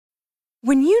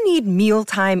When you need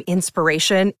mealtime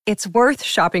inspiration, it's worth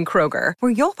shopping Kroger,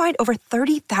 where you'll find over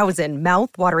 30,000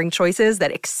 mouth-watering choices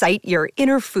that excite your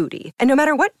inner foodie. And no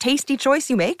matter what tasty choice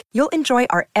you make, you'll enjoy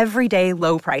our everyday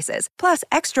low prices, plus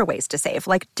extra ways to save,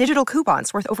 like digital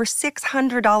coupons worth over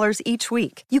 $600 each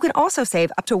week. You can also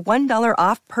save up to $1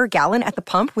 off per gallon at the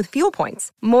pump with fuel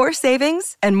points. More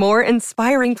savings and more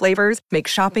inspiring flavors make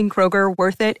shopping Kroger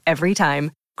worth it every time.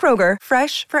 Kroger,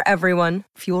 fresh for everyone.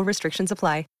 Fuel restrictions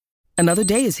apply. Another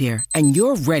day is here, and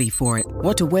you're ready for it.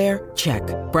 What to wear? Check.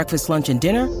 Breakfast, lunch, and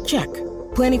dinner? Check.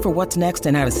 Planning for what's next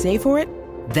and how to save for it?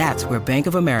 That's where Bank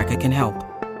of America can help.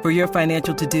 For your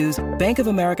financial to-dos, Bank of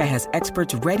America has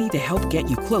experts ready to help get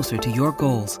you closer to your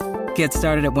goals. Get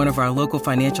started at one of our local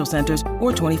financial centers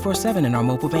or 24/7 in our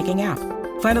mobile banking app.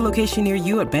 Find a location near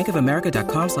you at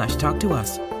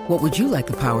bankofamerica.com/talktous. What would you like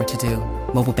the power to do?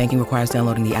 Mobile banking requires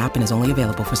downloading the app and is only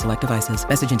available for select devices.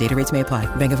 Message and data rates may apply.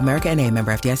 Bank of America N.A.,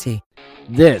 member FDIC.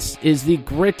 This is the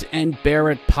Grit and Bear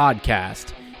It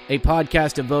podcast, a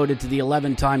podcast devoted to the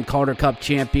 11-time Calder Cup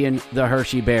champion, the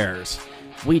Hershey Bears.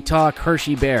 We talk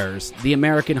Hershey Bears, the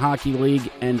American Hockey League,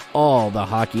 and all the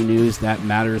hockey news that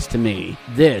matters to me.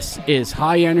 This is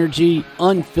high energy,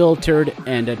 unfiltered,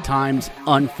 and at times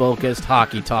unfocused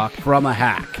hockey talk from a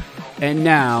hack. And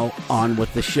now, on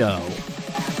with the show.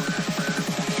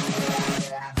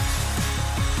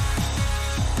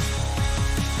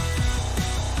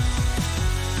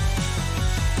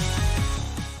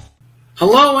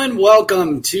 Hello and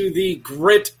welcome to the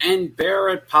Grit and Bear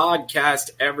It podcast,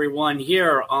 everyone,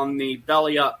 here on the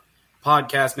Belly Up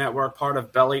Podcast Network, part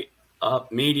of Belly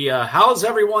Up Media. How's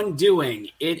everyone doing?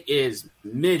 It is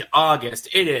mid-August.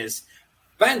 It is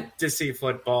fantasy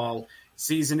football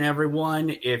season,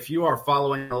 everyone. If you are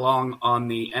following along on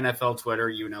the NFL Twitter,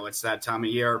 you know it's that time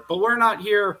of year. But we're not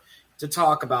here to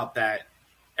talk about that,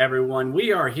 everyone.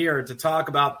 We are here to talk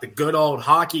about the good old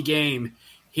hockey game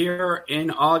here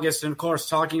in August, and of course,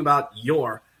 talking about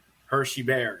your Hershey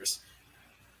Bears.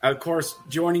 Of course,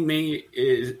 joining me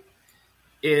is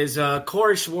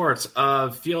Corey Schwartz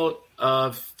of Field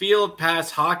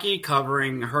Pass Hockey,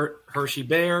 covering Hershey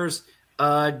Bears,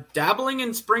 dabbling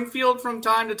in Springfield from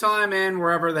time to time, and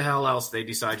wherever the hell else they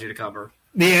decide you to cover.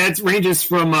 Yeah, it ranges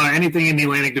from anything in the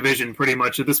Atlantic Division pretty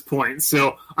much at this point.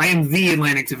 So I am the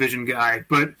Atlantic Division guy,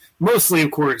 but mostly,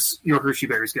 of course, your Hershey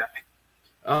Bears guy.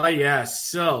 Yes.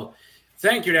 So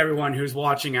thank you to everyone who's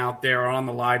watching out there on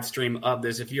the live stream of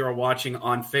this. If you are watching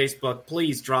on Facebook,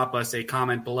 please drop us a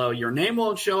comment below. Your name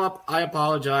won't show up. I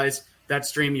apologize.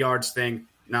 That's StreamYard's thing,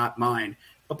 not mine.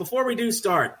 But before we do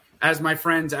start, as my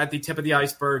friends at the tip of the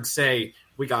iceberg say,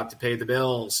 we got to pay the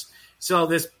bills. So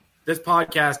this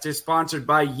podcast is sponsored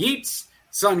by Yeats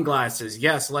Sunglasses.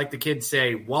 Yes, like the kids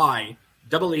say, Y-E-E-T-Z.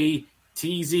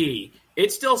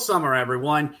 It's still summer,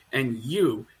 everyone, and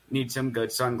you need some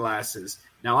good sunglasses.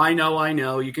 Now, I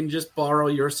know, you can just borrow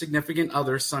your significant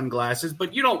other's sunglasses,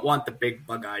 but you don't want the big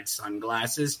bug-eyed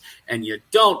sunglasses, and you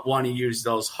don't want to use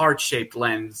those heart-shaped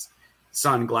lens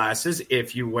sunglasses.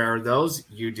 If you wear those,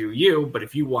 you do you, but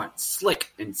if you want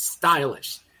slick and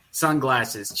stylish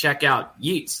sunglasses, check out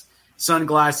Yeats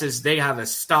Sunglasses. They have a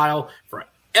style for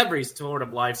every sort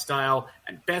of lifestyle,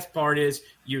 and best part is,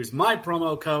 use my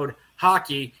promo code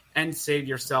HOCKEY and save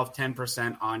yourself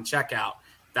 10% on checkout.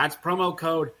 That's promo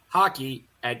code HOCKEY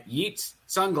at Yeats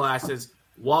Sunglasses,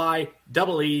 Y-E-E-T-Z.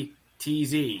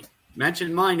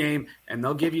 Mention my name, and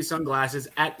they'll give you sunglasses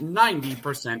at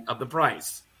 90% of the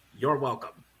price. You're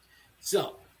welcome.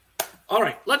 So, all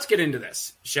right, let's get into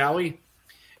this, shall we?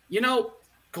 You know,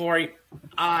 Corey,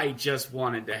 I just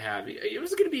wanted to have you. It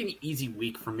was going to be an easy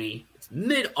week for me. It's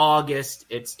mid-August.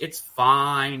 It's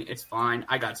fine. It's fine.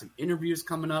 I got some interviews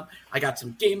coming up. I got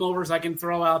some game overs I can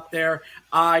throw out there.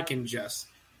 I can just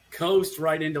coast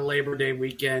right into Labor Day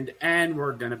weekend, and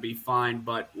we're going to be fine.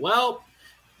 But, well,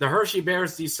 the Hershey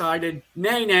Bears decided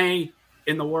nay,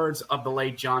 in the words of the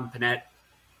late John Pinette,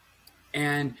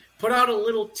 and put out a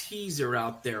little teaser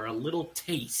out there, a little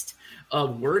taste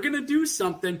of we're going to do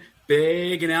something,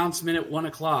 big announcement at 1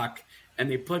 o'clock, and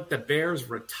they put the Bears'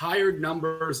 retired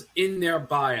numbers in their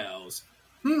bios.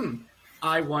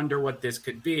 I wonder what this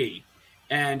could be.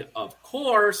 And, of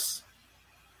course,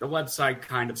 the website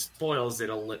kind of spoils it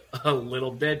a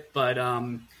little bit, but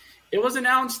it was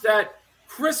announced that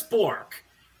Chris Bork,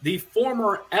 the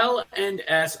former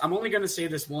L&S, I'm only going to say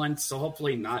this once, so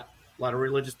hopefully not a lot of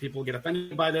religious people get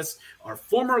offended by this, our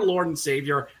former Lord and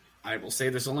Savior, I will say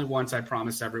this only once, I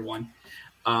promise everyone,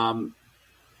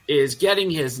 is getting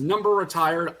his number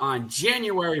retired on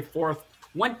January 4th,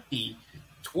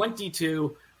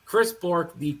 2022. Chris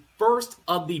Bork, the first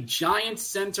of the Giants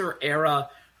Center era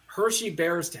Hershey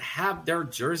Bears to have their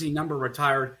jersey number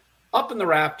retired. up in the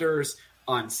rafters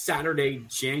on Saturday,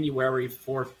 January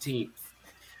 14th.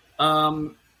 I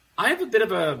have a bit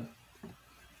of a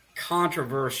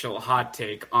controversial hot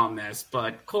take on this,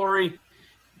 but Corey,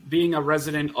 being a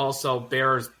resident also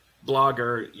Bears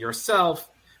blogger yourself,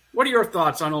 what are your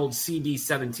thoughts on old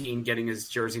CB17 getting his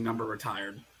jersey number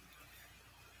retired?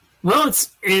 Well,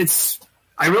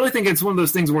 I really think it's one of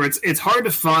those things where it's hard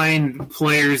to find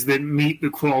players that meet the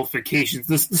qualifications,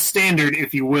 the standard,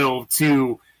 if you will,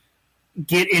 to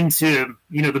get into,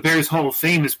 the Bears Hall of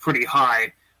Fame is pretty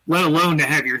high, let alone to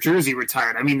have your jersey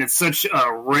retired. I mean, it's such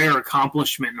a rare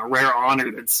accomplishment and a rare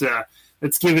honor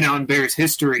that's given out in Bears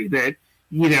history that,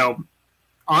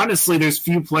 honestly, there's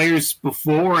few players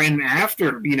before and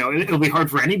after. It'll be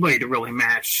hard for anybody to really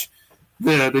match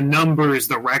the numbers,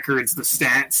 the records, the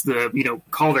stats, the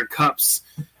Calder Cups,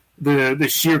 the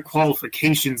sheer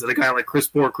qualifications that a guy like Chris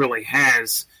Bourque really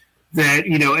has. That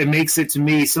it makes it to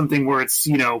me something where it's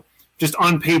just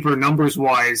on paper, numbers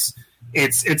wise,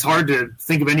 it's hard to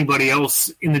think of anybody else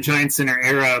in the Giant Center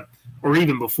era or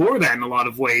even before that in a lot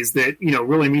of ways that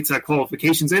really meets that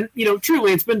qualifications. And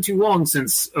truly, it's been too long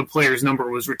since a player's number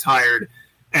was retired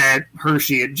at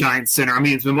Hershey at Giant Center. I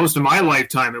mean, it's been most of my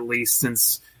lifetime at least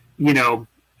since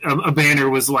a banner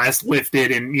was last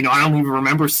lifted, and I don't even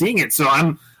remember seeing it. So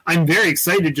I'm very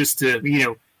excited just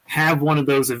to have one of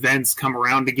those events come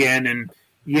around again, and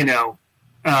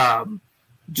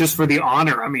just for the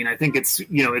honor. I mean, I think it's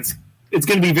going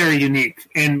to be very unique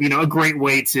and a great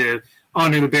way to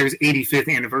honor the Bears'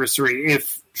 85th anniversary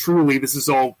if truly this is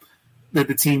all that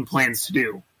the team plans to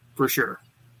do, for sure.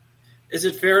 Is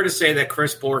it fair to say that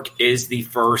Chris Bourque is the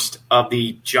first of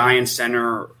the Giant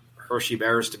Center Hershey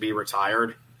Bears to be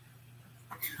retired?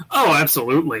 Oh,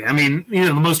 absolutely. I mean,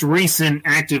 the most recent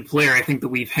active player I think that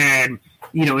we've had,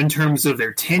 in terms of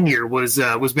their tenure was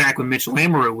back when Mitch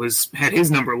Lamoureux had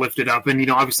his number lifted up, and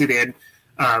obviously they had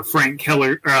Frank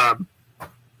Keller.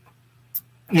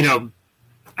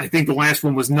 I think the last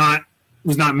one was not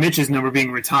Mitch's number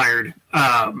being retired,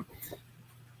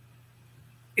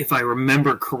 if I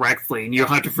remember correctly. And you'll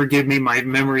have to forgive me; my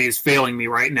memory is failing me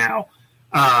right now.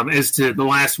 As to the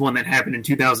last one that happened in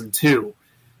 2002.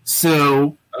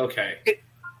 So, okay.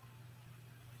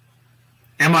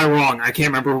 Am I wrong? I can't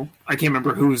remember who came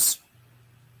before.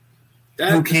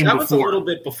 That was a little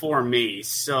bit before me.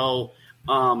 So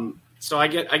I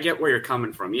get where you're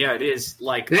coming from. Yeah, it is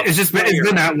like it's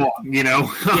been that long,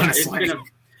 honestly. Yeah,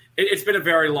 it's been a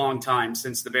very long time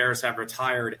since the Bears have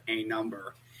retired a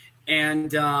number.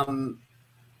 And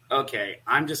okay,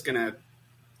 I'm just gonna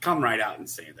come right out and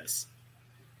say this.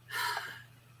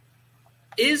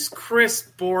 Is Chris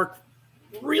Bourque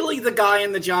really the guy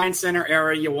in the Giant Center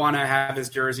era you want to have his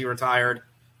jersey retired?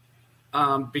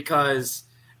 Because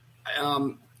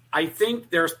I think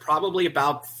there's probably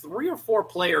about 3 or 4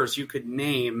 players you could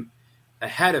name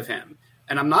ahead of him.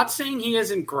 And I'm not saying he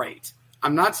isn't great.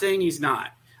 I'm not saying he's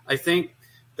not. I think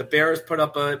the Bears put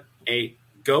up a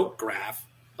GOAT graph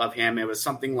of him. It was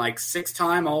something like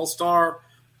 6-time All-Star,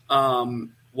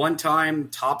 1-time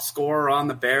top scorer on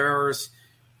the Bears,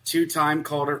 2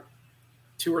 or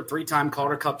 3-time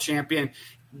Calder Cup champion.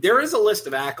 There is a list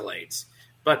of accolades,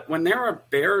 but when there are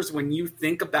Bears, when you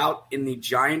think about in the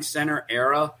Giant Center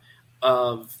era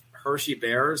of Hershey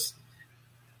Bears,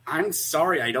 I'm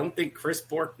sorry, I don't think Chris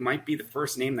Bourque might be the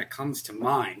first name that comes to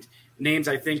mind. Names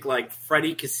I think like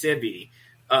Freddie Kasivi,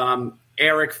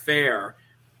 Eric Fair,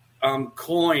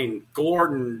 Coyne,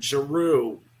 Gordon,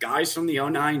 Giroux, guys from the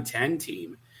 09-10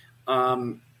 team.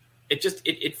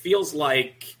 It feels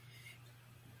like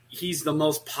he's the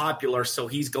most popular, so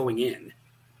he's going in.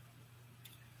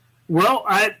 Well,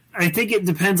 I think it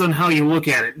depends on how you look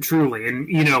at it, truly. And,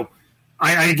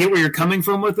 I get where you're coming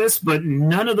from with this, but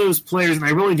none of those players, and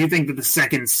I really do think that the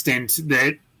second stint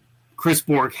that Chris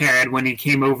Bourque had when he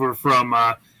came over from,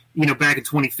 back in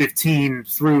 2015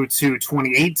 through to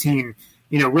 2018,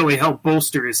 really helped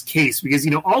bolster his case because,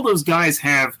 all those guys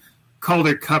have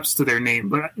Calder Cups to their name,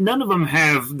 but none of them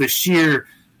have the sheer,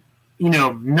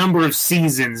 number of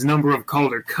seasons, number of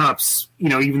Calder Cups,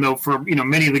 even though for,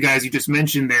 many of the guys you just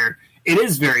mentioned there, it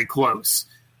is very close,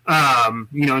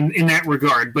 in that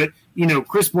regard. But,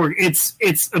 Chris Bourque,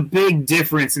 it's a big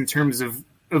difference in terms of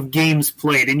games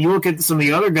played. And you look at some of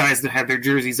the other guys that have their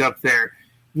jerseys up there,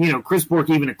 Chris Bourque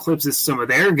even eclipses some of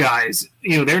their guys,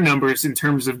 their numbers in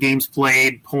terms of games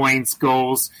played, points,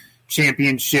 goals,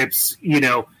 championships,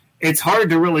 It's hard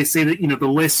to really say that, the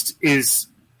list is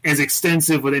as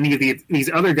extensive with any of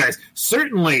these other guys.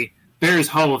 Certainly, Bears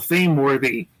Hall of Fame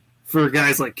worthy for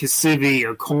guys like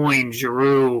Kasivi, Coyne,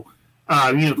 Giroux.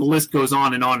 The list goes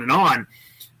on and on and on.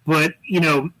 But,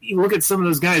 you look at some of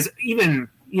those guys, even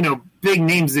big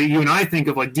names that you and I think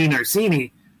of, like Dean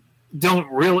Arsini,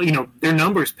 don't really, their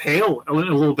numbers pale a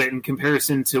little bit in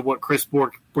comparison to what Chris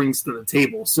Bourque brings to the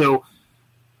table. So,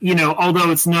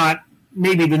 although it's not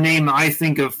maybe the name I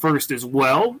think of first as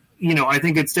well, I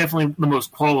think it's definitely the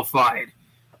most qualified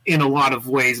in a lot of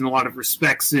ways, in a lot of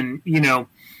respects. And,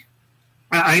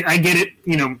 I get it.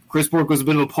 Chris Bourque was a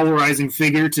bit of a polarizing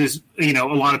figure to, a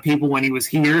lot of people when he was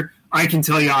here. I can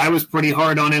tell you I was pretty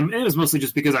hard on him. It was mostly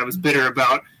just because I was bitter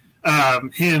about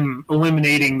him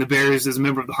eliminating the Bears as a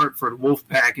member of the Hartford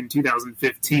Wolfpack in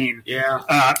 2015.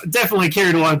 Yeah. Definitely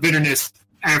carried a lot of bitterness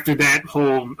after that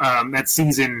whole that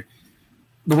season,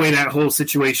 the way that whole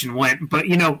situation went. But,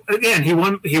 again, he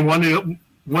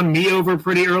won me over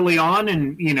pretty early on,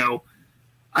 and,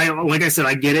 like I said,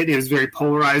 I get it. It was very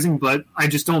polarizing, but I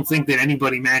just don't think that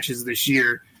anybody matches this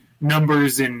year.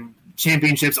 Numbers and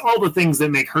championships, all the things that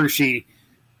make Hershey,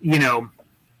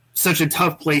 such a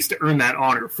tough place to earn that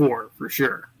honor for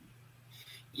sure.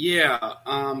 Yeah,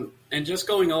 and just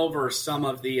going over some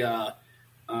of the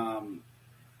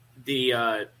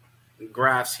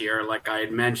graphs here, like I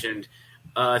had mentioned,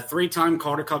 three-time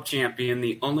Calder Cup champion,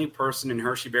 the only person in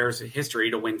Hershey Bears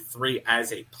history to win 3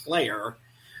 as a player.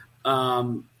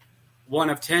 One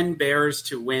of 10 Bears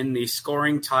to win the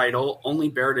scoring title, only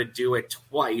Bear to do it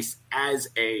twice as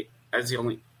a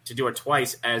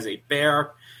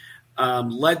Bear.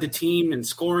 Led the team in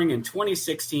scoring in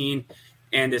 2016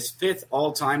 and is 5th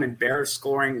all-time in Bears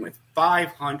scoring with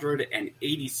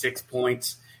 586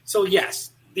 points. So,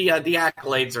 yes, the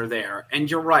accolades are there.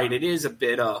 And you're right, it is a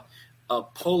bit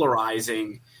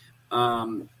polarizing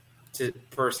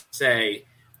per se.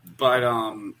 But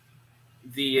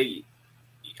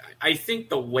I think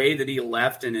the way that he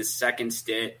left in his second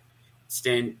stint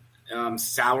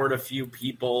soured a few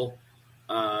people,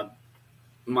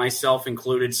 myself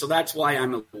included. So that's why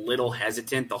I'm a little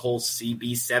hesitant. The whole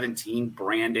CB17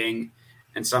 branding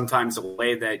and sometimes the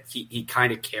way that he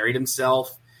kind of carried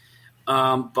himself.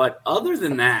 But other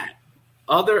than that,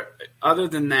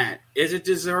 is it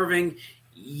deserving?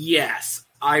 Yes,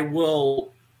 I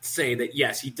will say that,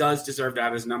 yes, he does deserve to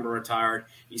have his number retired.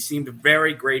 He seemed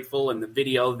very grateful in the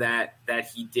video that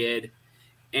he did.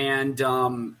 And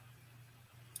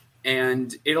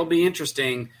it'll be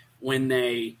interesting when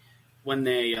they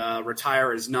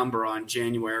retire his number on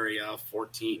January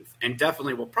 14th. And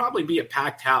definitely will probably be a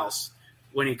packed house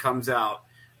when he comes out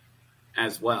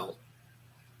as well.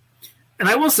 And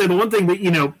I will say the one thing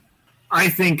that, I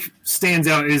think stands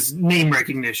out is name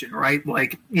recognition, right?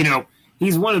 Like,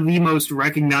 he's one of the most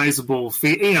recognizable,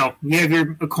 you have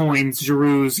your Coins,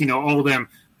 Giroux's, all of them.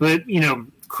 But,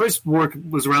 Chris Bourque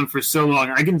was around for so long.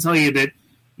 I can tell you that,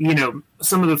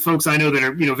 some of the folks I know that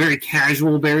are, very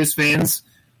casual Bears fans,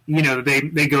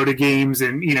 they go to games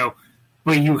and,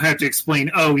 but you have to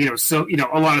explain, a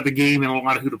lot of the game and a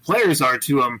lot of who the players are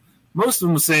to them. Most of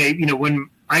them will say, when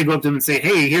I go up to them and say,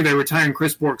 hey, here, they're retiring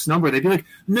Chris Bourque's number, they'd be like,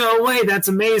 no way, that's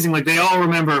amazing. Like, they all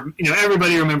remember,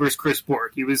 everybody remembers Chris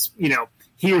Bourque. He was,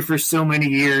 here for so many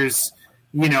years.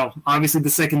 Obviously the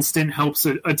second stint helps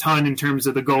a ton in terms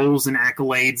of the goals and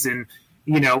accolades and,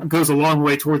 goes a long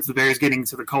way towards the Bears getting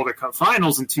to the Calder Cup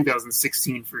finals in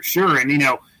 2016 for sure. And,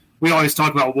 we always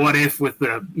talk about what if with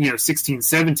the,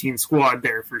 16-17 squad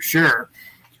there for sure.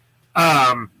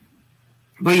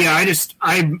 But yeah,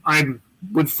 I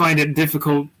would find it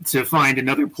difficult to find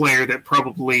another player that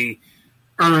probably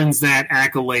earns that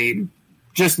accolade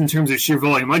just in terms of sheer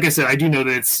volume. Like I said, I do know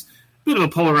that it's a bit of a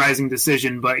polarizing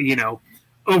decision, but,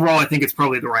 overall I think it's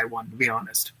probably the right one, to be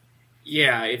honest.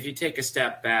 Yeah, if you take a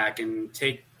step back and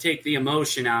take the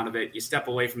emotion out of it, you step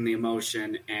away from the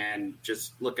emotion and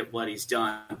just look at what he's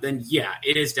done, then yeah,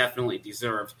 it is definitely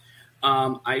deserved.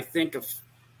 I think of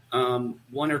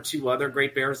one or two other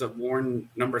great Bears have worn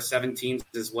number 17s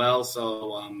as well.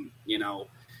 So,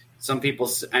 some people,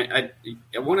 I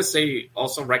want to say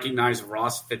also recognize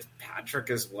Ross Fitzpatrick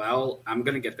as well. I'm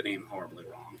going to get the name horribly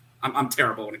wrong. I'm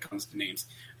terrible when it comes to names.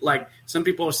 Like, some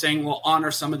people are saying, well,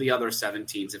 honor some of the other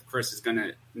 17s if Chris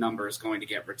number is going to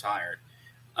get retired.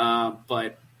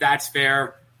 But that's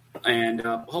fair. And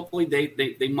hopefully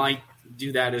they might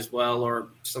do that as well, or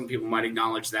some people might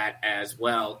acknowledge that as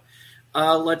well.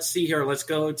 Let's see here. Let's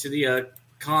go to the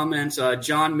comments.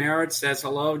 John Merritt says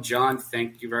hello. John,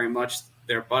 thank you very much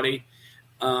there, buddy.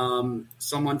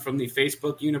 Someone from the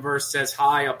Facebook universe says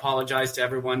hi. Apologize to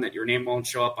everyone that your name won't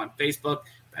show up on Facebook.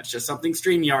 That's just something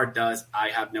StreamYard does. I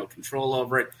have no control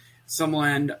over it.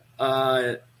 Someone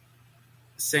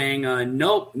saying,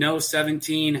 nope, no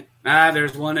 17.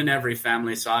 There's one in every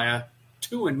family, Saya.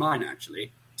 2 in mine,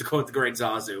 actually, to quote the great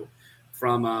Zazu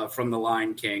from The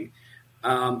Lion King.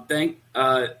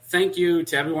 Thank you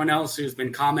to everyone else who's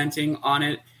been commenting on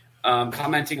it,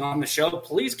 commenting on the show.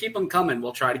 Please keep them coming.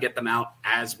 We'll try to get them out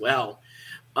as well.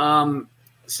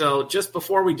 So just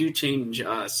before we do change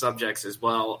subjects as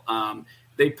well,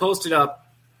 they posted up,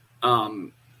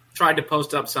 tried to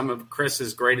post up some of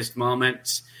Chris's greatest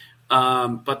moments.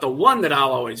 But the one that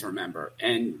I'll always remember,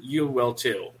 and you will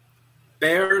too,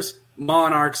 Bears,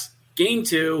 Monarchs, Game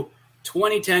 2,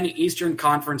 2010 Eastern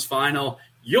Conference Final.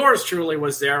 Yours truly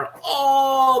was there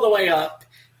all the way up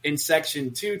in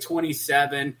section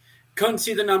 227. Couldn't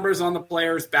see the numbers on the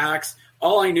players' backs.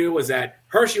 All I knew was that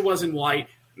Hershey was in white,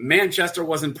 Manchester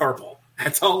was in purple.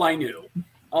 That's all I knew.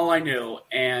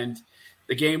 And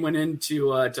the game went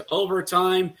into to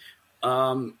overtime.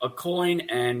 A coin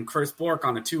and Chris Bork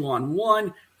on a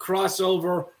 2-on-1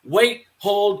 crossover. Wait,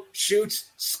 hold,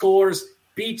 shoots, scores,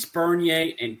 beats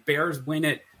Bernier, and Bears win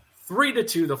it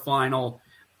 3-2. The final.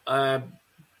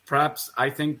 Perhaps I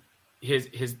think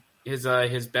his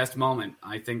best moment.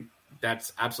 I think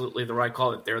that's absolutely the right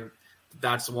call.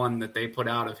 That's one that they put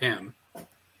out of him.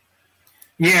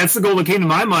 Yeah, it's the goal that came to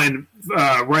my mind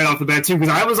right off the bat, too, because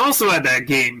I was also at that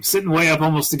game, sitting way up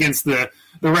almost against the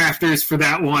rafters for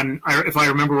that one, if I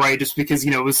remember right, just because,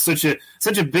 it was such a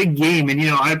big game. And,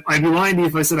 I'd be lying to you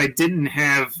if I said I didn't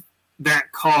have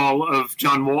that call of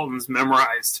John Walton's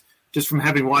memorized just from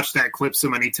having watched that clip so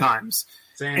many times.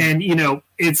 Same. And,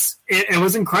 it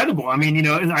was incredible. I mean,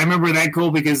 and I remember that goal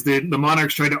because the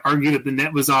Monarchs tried to argue that the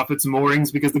net was off its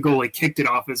moorings because the goalie kicked it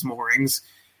off its moorings.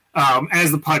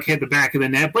 As the puck hit the back of the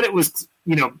net, but it was,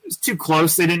 it was too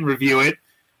close. They didn't review it.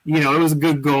 It was a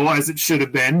good goal as it should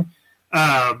have been.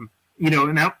 And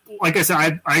that, like I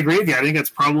said, I agree with you. I think that's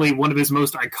probably one of his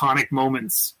most iconic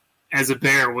moments as a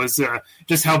Bear was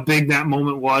just how big that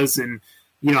moment was and,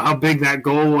 how big that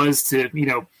goal was to,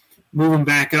 move him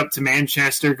back up to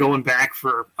Manchester, going back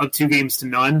for up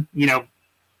 2-0.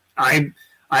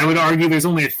 I would argue there's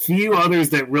only a few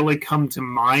others that really come to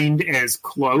mind as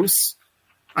close.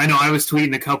 I know I was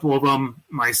tweeting a couple of them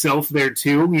myself there,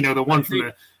 too. The one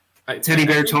from the Teddy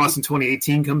Bear toss in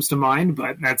 2018 comes to mind,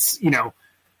 but that's, in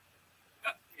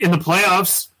the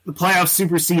playoffs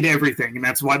supersede everything, and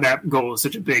that's why that goal is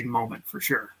such a big moment for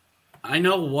sure. I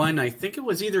know one, I think it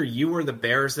was either you or the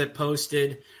Bears that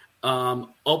posted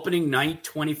opening night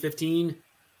 2015,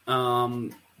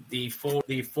 the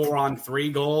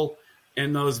 4-on-3 goal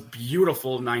in those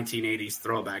beautiful 1980s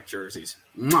throwback jerseys.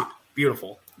 Mwah,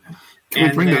 beautiful. Can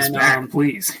we bring those back,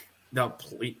 please? No,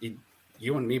 please.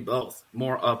 You and me both.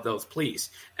 More of those, please.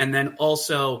 And then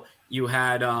also you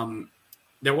had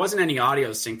there wasn't any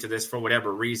audio sync to this for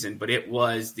whatever reason, but it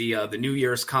was the New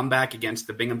Year's comeback against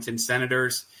the Binghamton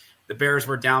Senators. The Bears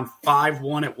were down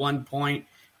 5-1 at one point.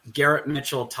 Garrett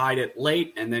Mitchell tied it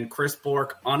late, and then Chris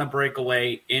Bork on a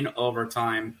breakaway in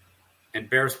overtime, and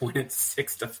Bears win it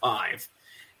 6-5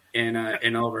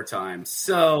 in overtime.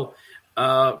 So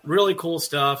really cool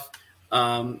stuff.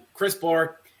 Chris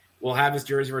Bork will have his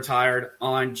jersey retired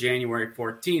on January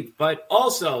 14th, but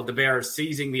also the Bears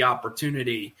seizing the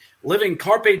opportunity, living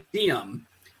carpe diem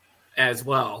as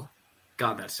well.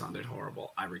 God, that sounded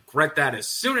horrible. I regret that as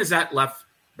soon as that left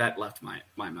my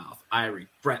mouth. I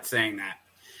regret saying that.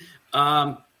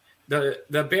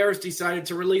 The Bears decided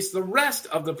to release the rest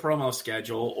of the promo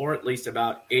schedule, or at least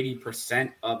about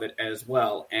 80% of it as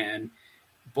well. And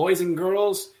boys and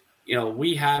girls,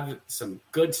 we have some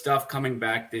good stuff coming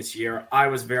back this year. I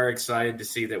was very excited to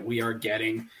see that we are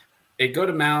getting a good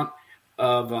amount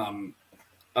of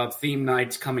theme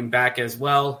nights coming back as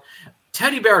well.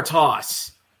 Teddy Bear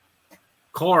Toss.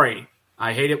 Corey,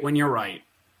 I hate it when you're right.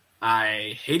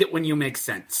 I hate it when you make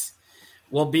sense.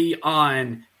 Will be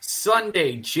on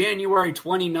Sunday, January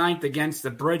 29th against the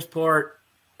Bridgeport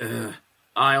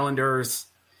Islanders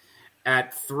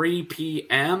at 3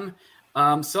 p.m.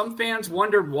 Some fans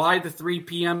wondered why the 3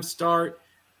 p.m. start,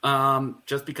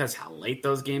 just because how late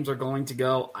those games are going to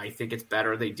go. I think it's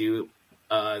better they do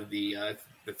the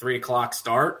 3 o'clock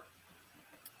start,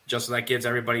 just so that gives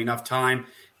everybody enough time.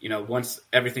 Once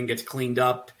everything gets cleaned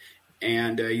up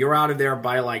and you're out of there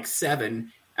by like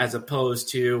 7, as opposed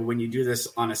to when you do this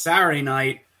on a Saturday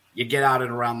night, you get out at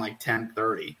around like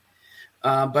 10:30.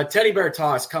 But Teddy Bear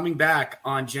Toss coming back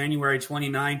on January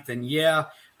 29th. And yeah,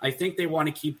 I think they want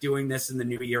to keep doing this in the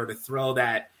new year to throw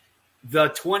the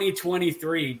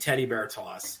 2023 Teddy Bear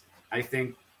Toss. I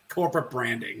think corporate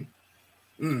branding.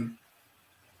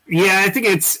 Yeah, I think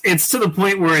it's to the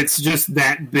point where it's just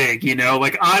that big,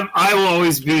 Like I will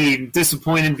always be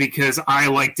disappointed because I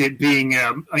liked it being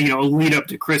a lead up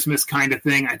to Christmas kind of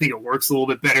thing. I think it works a little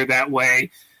bit better that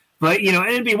way. But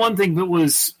it'd be one thing if it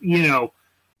was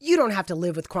You don't have to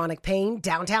live with chronic pain.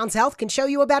 Downtown's Health can show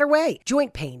you a better way.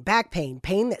 Joint pain, back pain,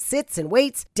 pain that sits and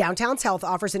waits. Downtown's Health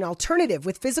offers an alternative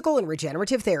with physical and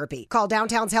regenerative therapy. Call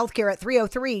Downtown's Healthcare at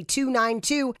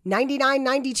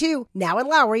 303-292-9992, now in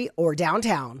Lowry or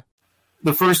downtown.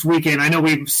 The first weekend, I know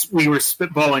we were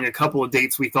spitballing a couple of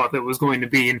dates we thought that was going to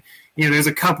be, and there's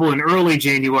a couple in early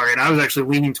January, and I was actually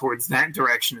leaning towards that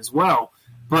direction as well.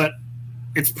 But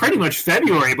it's pretty much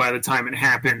February by the time it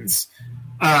happens.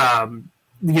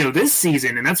 This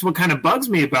season, and that's what kind of bugs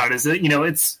me about it, is that,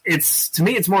 it's to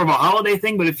me, it's more of a holiday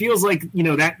thing, but it feels like,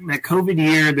 that COVID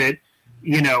year that,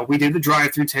 we did the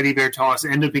drive-through teddy bear toss,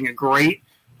 ended up being a great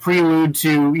prelude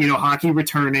to, hockey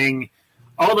returning,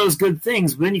 all those good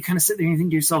things. But then you kind of sit there and you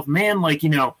think to yourself, man, I'm going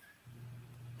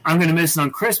to miss it on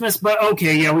Christmas, but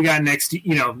okay, yeah, we got next,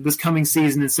 this coming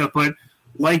season and stuff. But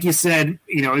like you said,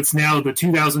 it's now the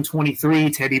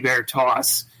 2023 teddy bear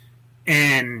toss.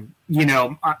 And,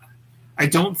 I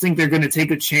don't think they're going to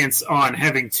take a chance on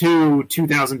having two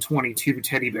 2022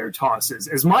 teddy bear tosses.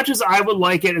 As much as I would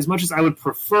like it, as much as I would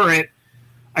prefer it,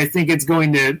 I think it's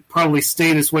going to probably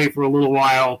stay this way for a little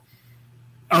while.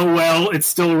 Oh, well, it's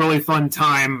still a really fun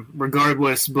time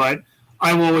regardless, but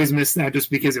I will always miss that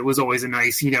just because it was always a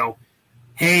nice,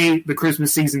 hey, the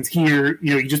Christmas season's here,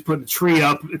 you just put the tree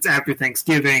up, it's after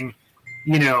Thanksgiving,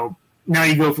 now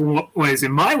you go for what is,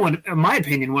 in my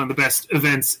opinion, one of the best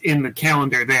events in the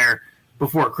calendar there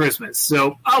before Christmas.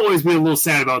 So I'll always be a little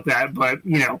sad about that, but,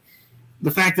 the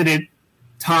fact that it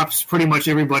tops pretty much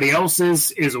everybody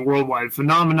else's is a worldwide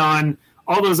phenomenon.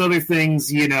 All those other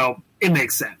things, it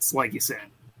makes sense, like you said.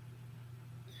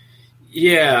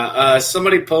 Yeah,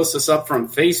 somebody posts this up from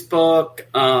Facebook.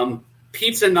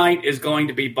 Pizza night is going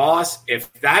to be boss.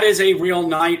 If that is a real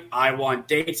night, I want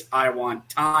dates, I want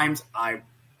times.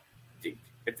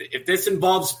 If this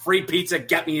involves free pizza,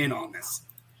 get me in on this.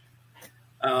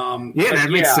 That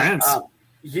makes sense.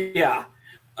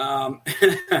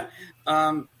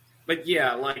 But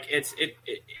yeah, like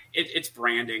it's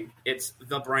branding. It's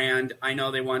the brand. I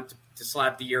know they want to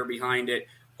slap the year behind it.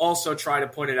 Also try to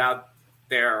put it out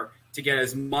there to get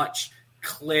as much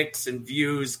clicks and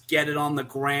views, get it on the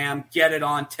gram, get it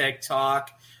on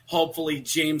TikTok. Hopefully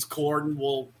James Corden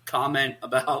will comment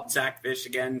about Zach Fish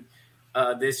again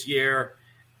this year.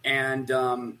 And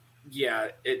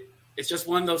it's just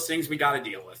one of those things we got to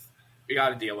deal with.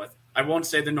 I won't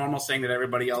say the normal saying that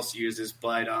everybody else uses,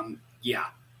 but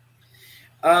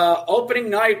opening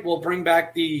night will bring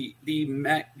back the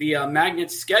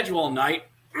Magnet schedule night.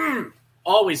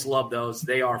 Always love those.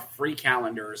 They are free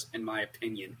calendars, in my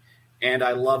opinion, and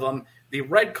I love them. The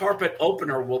red carpet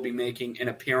opener will be making an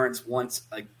appearance once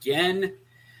again.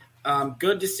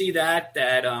 Good to see that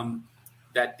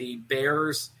the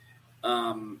Bears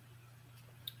are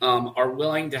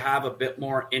willing to have a bit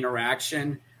more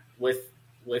interaction with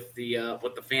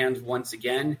the fans once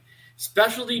again.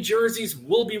 Specialty jerseys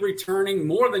will be returning,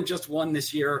 more than just one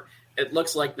this year. It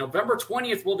looks like November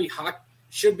 20th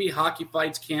should be Hockey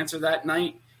Fights Cancer that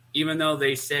night, even though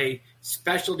they say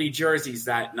specialty jerseys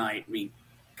that night. I mean,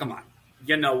 come on.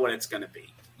 You know what it's going to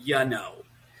be.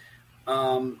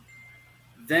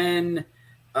 Then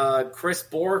Chris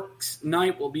Bork's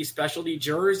night will be specialty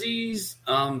jerseys.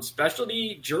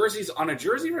 Specialty jerseys on a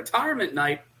jersey retirement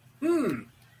night.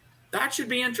 That should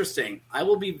be interesting. I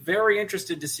will be very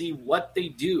interested to see what they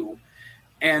do.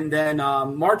 And then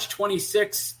March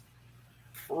 26th,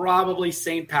 probably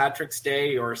St. Patrick's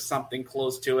Day or something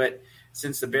close to it,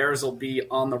 since the Bears will be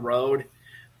on the road.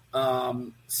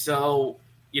 So,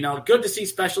 good to see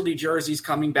specialty jerseys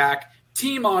coming back.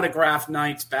 Team autograph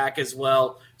nights back as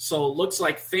well. So it looks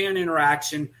like fan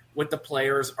interaction with the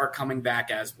players are coming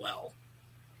back as well.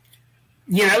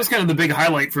 Yeah, that was kind of the big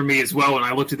highlight for me as well when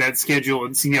I looked at that schedule.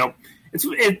 And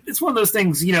it's one of those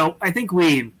things, I think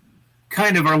we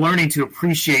kind of are learning to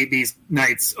appreciate these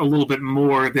nights a little bit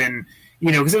more than,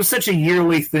 because it was such a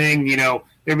yearly thing,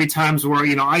 there'd be times where,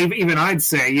 I'd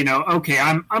say, okay,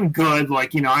 I'm good.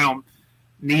 Like, I don't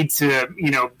need to,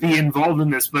 be involved in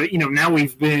this. But, now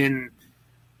we've been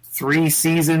 3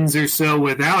 seasons or so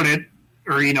without it,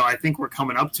 or, I think we're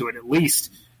coming up to it at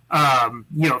least.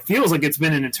 It feels like it's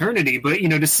been an eternity, but,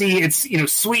 to see it's,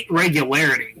 sweet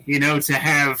regularity, to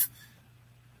have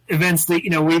events that,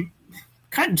 we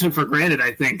kind of took for granted,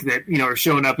 I think, that, are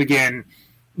showing up again.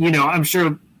 I'm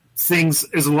sure things,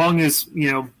 as long as,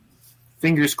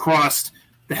 fingers crossed,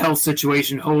 the health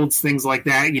situation holds, things like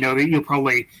that, that you'll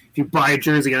probably, if you buy a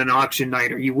jersey at an auction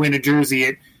night or you win a jersey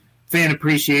at fan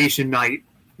appreciation night,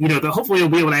 that hopefully you'll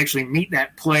be able to actually meet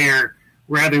that player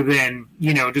rather than,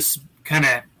 just kind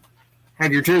of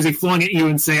have your jersey flung at you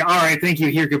and say, all right, thank you,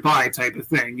 here, goodbye type of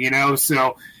thing,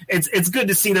 So it's good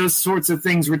to see those sorts of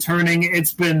things returning.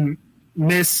 It's been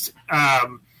missed,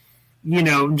 hopefully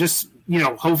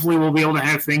we'll be able to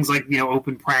have things like,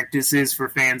 open practices for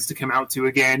fans to come out to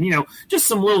again. Just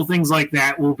some little things like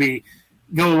that will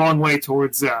go a long way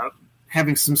towards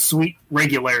having some sweet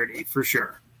regularity for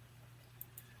sure.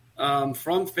 From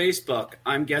Facebook,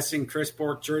 I'm guessing Chris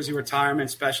Bork jersey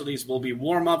retirement specialties will be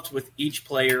warm-ups with each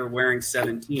player wearing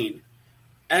 17.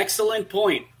 Excellent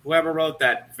point. Whoever wrote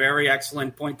that, very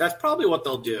excellent point. That's probably what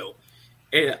they'll do.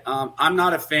 I'm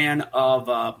not a fan of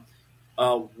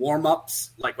warm-ups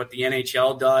like what the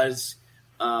NHL does.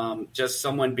 Just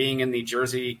someone being in the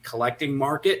jersey collecting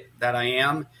market that I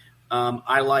am.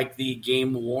 I like the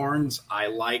game worns. I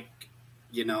like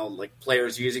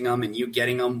players using them and you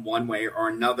getting them one way or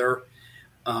another.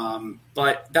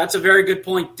 But that's a very good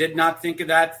point. Did not think of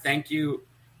that. Thank you,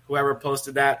 whoever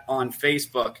posted that on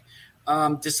Facebook.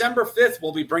 December 5th,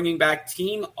 we'll be bringing back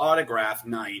Team Autograph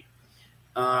Night.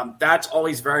 That's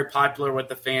always very popular with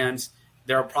the fans.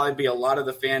 There will probably be a lot of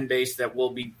the fan base that will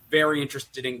be very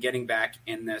interested in getting back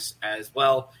in this as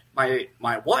well. My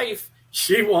wife,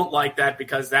 she won't like that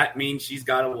because that means she's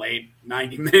got to wait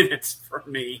 90 minutes for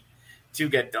me to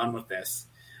get done with this.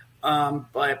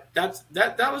 But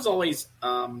that was always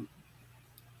been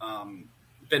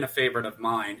a favorite of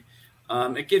mine.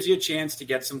 It gives you a chance to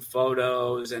get some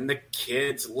photos, and the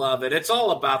kids love it. It's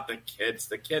all about the kids.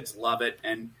 The kids love it,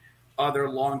 and other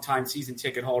longtime season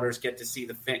ticket holders get to see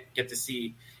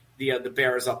the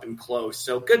Bears up and close.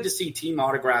 So good to see Team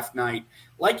Autograph Night.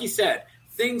 Like you said,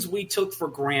 things we took for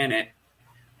granted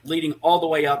leading all the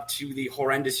way up to the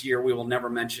horrendous year we will never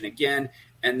mention again,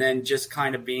 and then just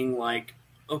kind of being like,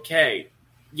 okay,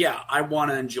 yeah, I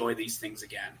want to enjoy these things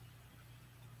again.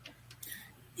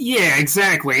 Yeah,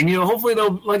 exactly. And, hopefully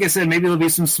like I said, maybe there'll be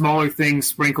some smaller things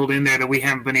sprinkled in there that we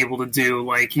haven't been able to do.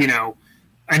 Like,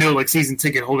 I know like season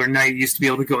ticket holder night used to be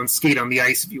able to go and skate on the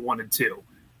ice if you wanted to.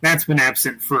 That's been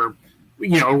absent for,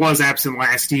 or was absent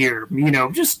last year.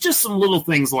 Just some little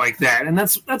things like that. And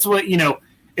that's what,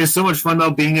 is so much fun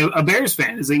about being a Bears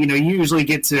fan is that, you usually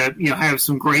get to, have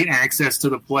some great access to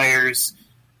the players,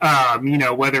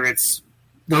 whether it's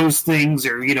those things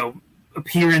or,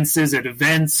 appearances at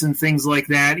events and things like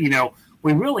that.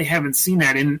 We really haven't seen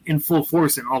that in full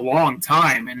force in a long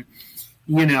time. And,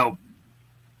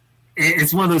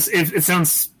 it's one of those, it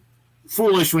sounds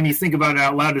foolish when you think about it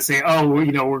out loud to say, oh,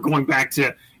 we're going back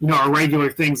to, our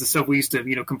regular things, the stuff we used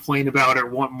to, complain about or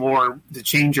want more to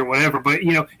change or whatever. But,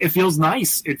 it feels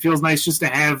nice. It feels nice just to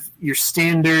have your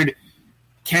standard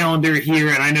calendar here.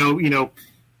 And I know,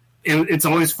 it's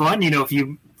always fun, if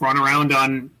you run around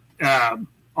on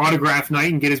autograph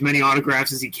night and get as many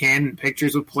autographs as you can and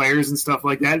pictures with players and stuff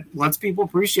like that. Lots of people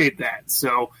appreciate that.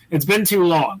 So it's been too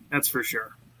long. That's for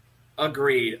sure.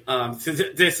 Agreed.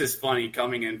 This is funny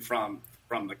coming in from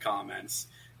the comments.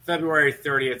 February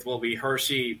 30th will be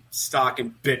Hershey stock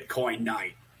and Bitcoin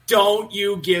night. Don't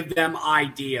you give them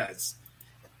ideas.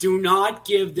 Do not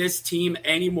give this team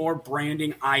any more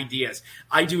branding ideas.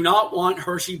 I do not want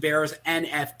Hershey Bears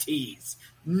NFTs.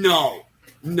 No,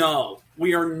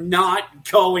 we are not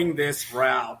going this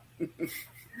route.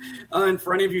 And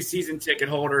for any of you season ticket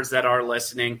holders that are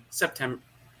listening, September,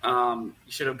 you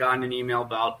should have gotten an email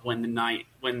about when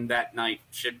that night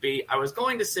should be. I was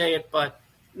going to say it, but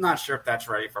I'm not sure if that's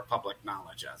ready for public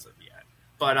knowledge as of yet.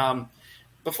 But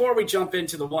before we jump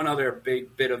into the one other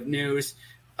big bit of news,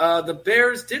 the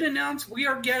Bears did announce we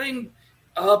are getting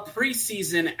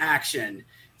preseason action.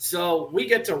 So we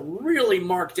get to really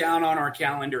mark down on our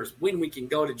calendars when we can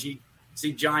go to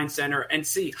see Giant Center and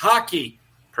see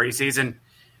preseason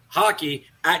hockey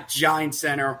at Giant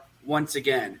Center once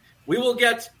again. We will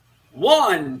get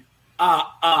one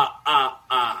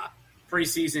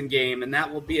preseason game, and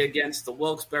that will be against the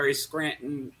Wilkes-Barre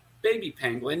Scranton Baby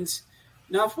Penguins.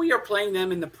 Now, if we are playing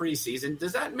them in the preseason,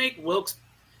 does that make Wilkes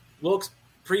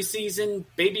preseason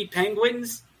Baby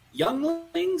Penguins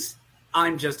younglings?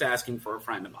 I'm just asking for a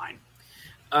friend of mine.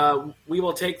 We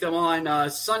will take them on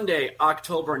Sunday,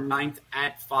 October 9th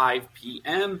at 5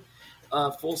 p.m.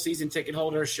 Full season ticket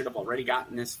holders should have already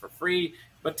gotten this for free,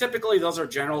 but typically those are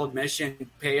general admission,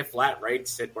 pay a flat rate,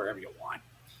 sit wherever you want.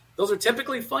 Those are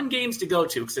typically fun games to go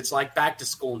to because it's like back to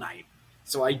school night.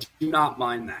 So I do not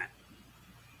mind that.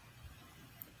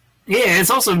 Yeah, it's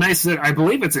also nice that I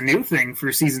believe it's a new thing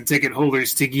for season ticket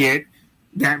holders to get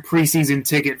that preseason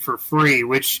ticket for free,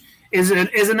 which is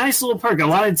a nice little perk. A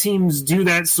lot of teams do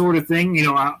that sort of thing.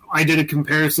 I did a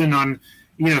comparison on,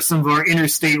 some of our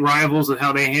interstate rivals and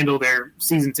how they handle their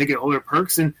season ticket holder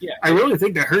perks. And yeah. I really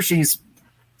think that Hershey's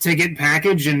ticket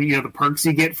package and, the perks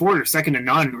you get for it are second to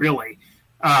none, really.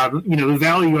 The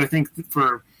value, I think,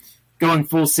 for going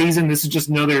full season, this is just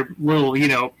another little,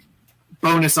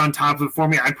 bonus on top of it for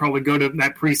me. I'd probably go to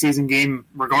that preseason game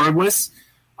regardless.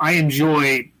 I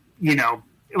enjoy,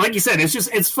 like you said,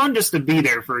 it's fun just to be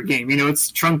there for a game.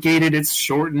 It's truncated, it's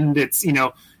shortened, it's,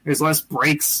 there's less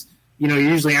breaks. You're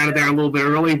usually out of there a little bit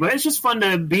early, but it's just fun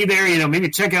to be there. Maybe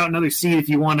check out another seat if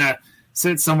you want to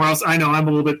sit somewhere else. I know I'm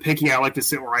a little bit picky. I like to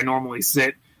sit where I normally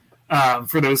sit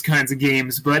for those kinds of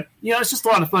games. But, it's just a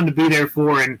lot of fun to be there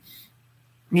for. And,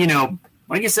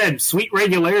 like I said, sweet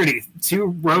regularity. 2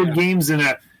 road games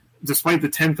despite the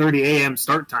 10:30 a.m.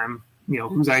 start time.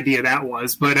 Whose idea that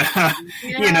was. But,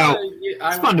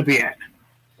 it's fun to be at.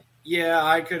 Yeah,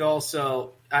 I could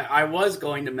also – I was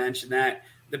going to mention that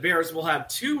the Bears will have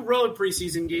 2 road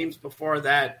preseason games before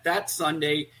that. That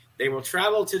Sunday, they will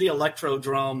travel to the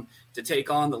Electrodrome to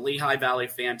take on the Lehigh Valley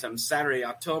Phantoms Saturday,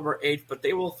 October 8th. But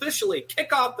they will officially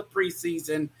kick off the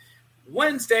preseason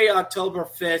Wednesday, October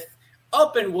 5th,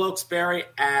 up in Wilkes-Barre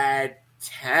at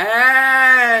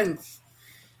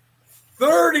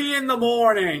 10:30 in the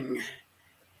morning.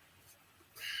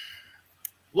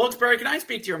 Wilkes-Barre, can I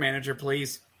speak to your manager,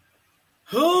 please?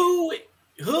 Who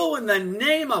in the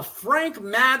name of Frank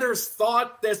Mathers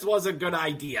thought this was a good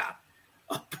idea?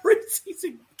 A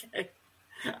preseason game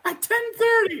at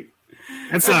 10:30.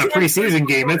 That's not a preseason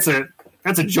game. That's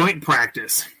a joint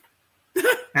practice.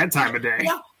 That time of day.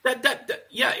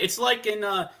 Yeah, it's like in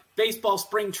baseball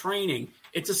spring training.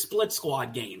 It's a split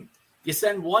squad game. You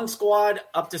send one squad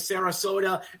up to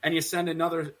Sarasota, and you send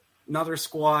another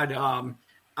squad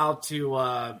out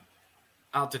to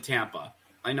Tampa.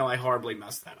 I know I horribly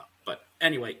messed that up, but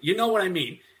anyway, you know what I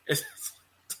mean. It's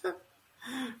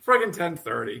friggin'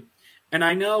 10:30, and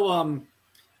I know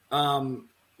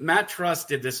Matt Truss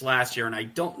did this last year, and I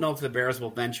don't know if the Bears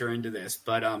will venture into this,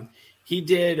 but he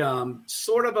did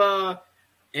sort of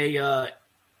a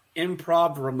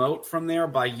improv remote from there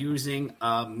by using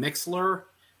Mixler.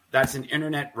 That's an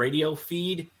internet radio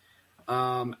feed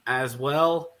as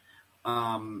well.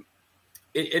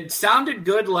 It sounded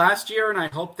good last year, and I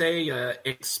hope they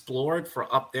explore it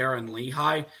for up there in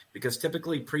Lehigh, because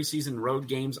typically preseason road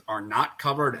games are not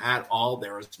covered at all.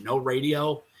 There is no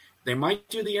radio. They might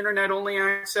do the internet-only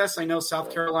access. I know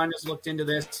South Carolina's looked into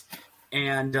this.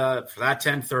 And for that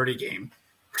 10:30 game,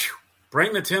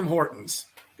 bring the Tim Hortons,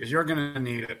 because you're going to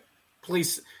need it.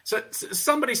 Please,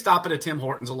 somebody stop at a Tim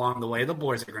Hortons along the way. The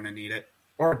boys are going to need it.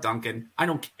 Or a Dunkin'. I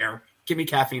don't care. Give me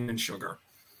caffeine and sugar.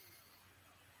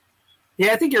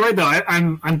 Yeah, I think you're right, though.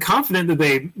 I'm confident that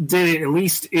they did it at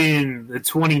least in the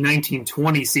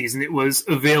 2019-20 season. It was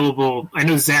available. I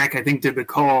know Zach, I think, did the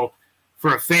call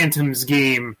for a Phantoms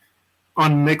game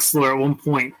on Mixler at one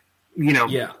point.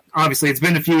 Obviously it's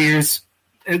been a few years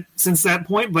since that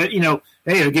point, but, hey,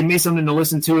 it'll give me something to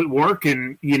listen to at work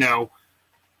and, be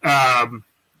a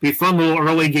fun little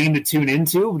early game to tune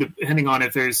into, depending on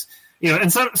if there's,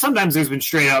 and sometimes there's been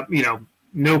straight up,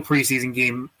 no preseason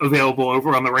game available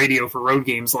over on the radio for road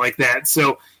games like that.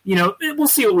 So, we'll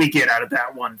see what we get out of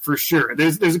that one for sure.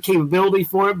 There's a capability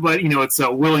for it, but, it's a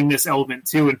willingness element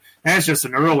too. And that's just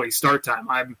an early start time.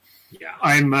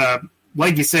 I'm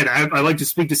like you said, I like to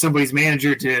speak to somebody's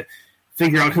manager to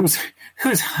figure out whose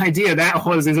idea that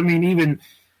was. Even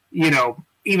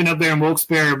up there in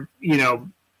Wilkes-Barre,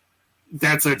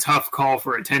 that's a tough call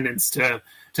for attendance to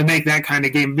make that kind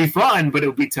of game. It'd be fun, but it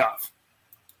would be tough.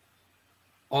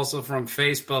 Also from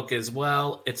Facebook as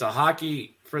well, it's a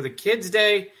hockey for the kids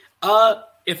day.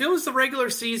 If it was the regular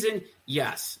season,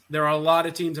 yes, there are a lot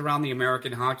of teams around the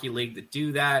American Hockey League that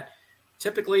do that.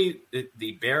 Typically,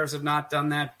 the Bears have not done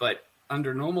that, but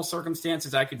under normal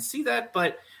circumstances, I could see that.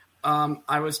 But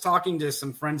I was talking to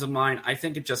some friends of mine. I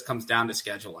think it just comes down to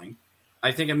scheduling.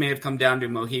 I think it may have come down to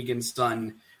Mohegan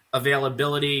Sun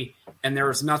availability, and there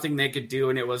was nothing they could do,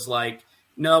 and it was like,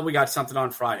 no, we got something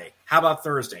on Friday. How about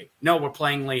Thursday? No, we're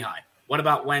playing Lehigh. What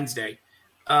about Wednesday?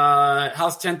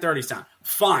 How's 10:30 sound?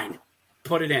 Fine.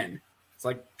 Put it in. It's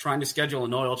like trying to schedule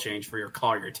an oil change for your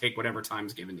car. You take whatever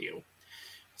time's given to you.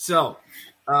 So,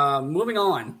 moving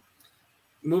on.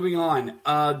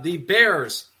 The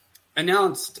Bears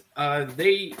announced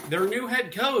their new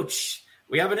head coach.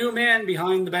 We have a new man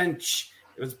behind the bench.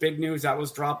 It was big news. That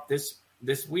was dropped this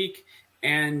week.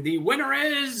 And the winner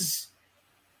is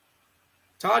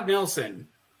Todd Nelson.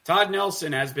 Todd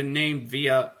Nelson has been named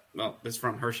this is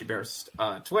from Hershey Bears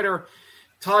Twitter.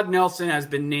 Todd Nelson has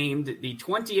been named the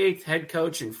 28th head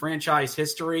coach in franchise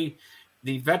history.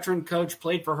 The veteran coach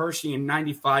played for Hershey in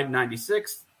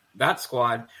 95-96. That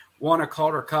squad won a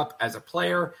Calder Cup as a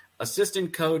player,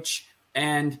 assistant coach,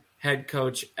 and head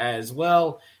coach as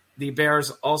well. the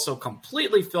Bears also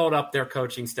completely filled up their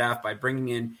coaching staff by bringing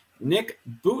in Nick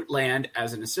Bootland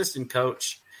as an assistant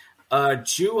coach,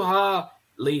 Juha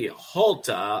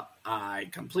Liholta, I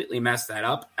completely messed that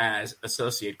up, as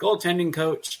associate goaltending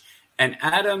coach, and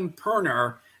Adam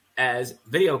Perner as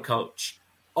video coach.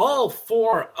 All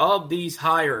 4 of these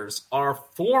hires are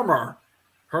former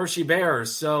Hershey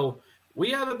Bears, so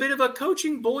we have a bit of a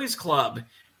coaching boys club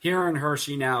here in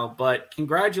Hershey now. But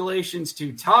congratulations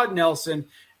to Todd Nelson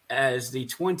as the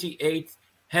 28th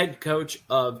head coach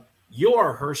of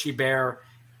your Hershey Bear,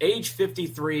 age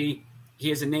 53.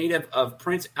 He is a native of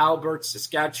Prince Albert,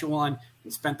 Saskatchewan,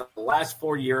 and spent the last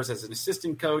 4 years as an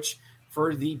assistant coach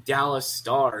for the Dallas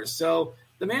Stars. So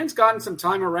the man's gotten some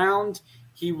time around.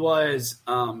 He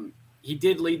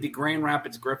did lead the Grand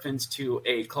Rapids Griffins to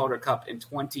a Calder Cup in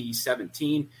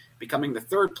 2017, becoming the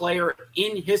 3rd player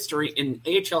in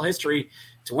AHL history,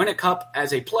 to win a cup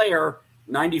as a player,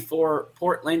 94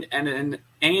 Portland,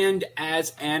 and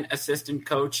as an assistant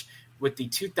coach with the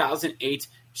 2008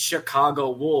 Chicago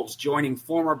Wolves, joining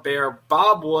former Bear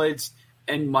Bob Woods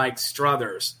and Mike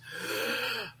Struthers.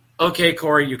 Okay,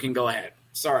 Corey, you can go ahead.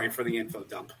 Sorry for the info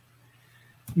dump.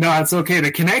 No, it's okay.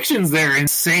 The connections there are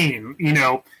insane.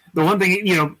 The one thing,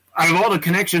 out of all the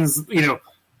connections,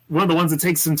 one of the ones that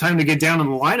takes some time to get down in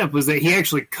the lineup was that he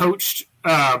actually coached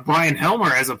Brian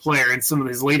Helmer as a player in some of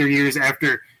his later years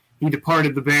after he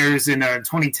departed the Bears in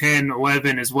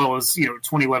 2010-11, as well as,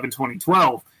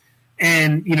 2011-2012.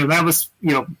 And, that was,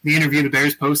 the interview the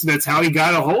Bears posted. That's how he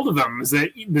got a hold of him, is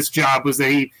that this job was that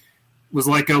he was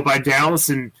let go by Dallas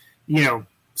and,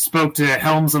 spoke to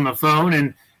Helms on the phone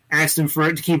and asked him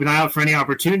to keep an eye out for any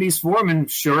opportunities for him. And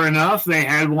sure enough, they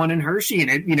had one in Hershey, and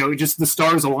it, just the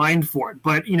stars aligned for it.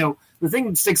 But, the thing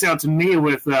that sticks out to me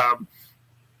with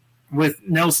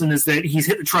Nelson is that he's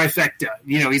hit the trifecta.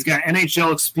 He's got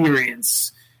NHL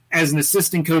experience as an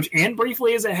assistant coach and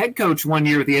briefly as a head coach 1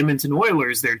 year with the Edmonton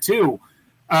Oilers there too.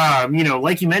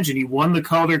 Like you mentioned, he won the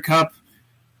Calder Cup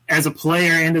as a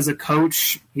player and as a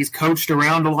coach. He's coached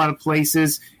around a lot of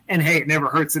places, and hey, it never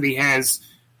hurts that he has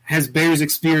Bears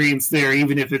experience there,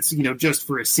 even if it's, just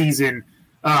for a season.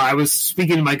 I was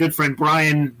speaking to my good friend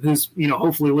Brian, who's,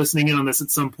 hopefully listening in on this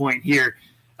at some point here,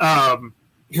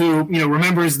 who,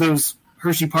 remembers those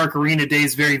Hershey Park Arena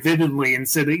days very vividly and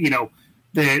said that,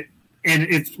 that, and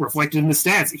it's reflected in the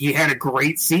stats, he had a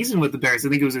great season with the Bears. I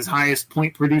think it was his highest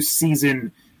point produced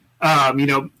season.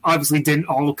 Obviously didn't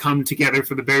all come together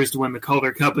for the Bears to win the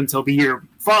Calder Cup until the year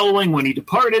following when he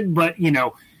departed, but,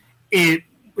 it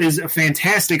is a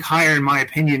fantastic hire, in my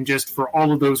opinion, just for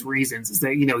all of those reasons, is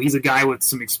that, he's a guy with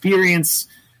some experience,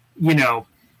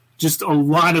 just a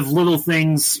lot of little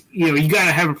things. You got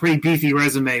to have a pretty beefy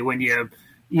resume when you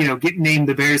get named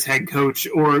the Bears head coach,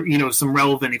 or, some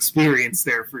relevant experience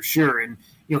there for sure. And,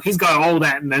 he's got all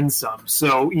that and then some.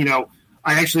 So,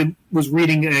 I actually was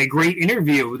reading a great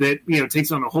interview that,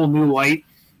 takes on a whole new light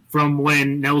from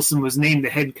when Nelson was named the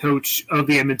head coach of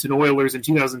the Edmonton Oilers in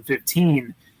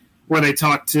 2015, where they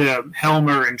talked to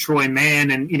Helmer and Troy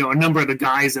Mann and, a number of the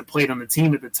guys that played on the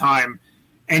team at the time.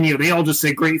 And, they all just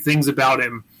say great things about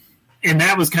him. And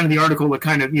that was kind of the article that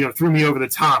kind of, threw me over the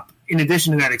top. In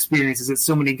addition to that experience, is that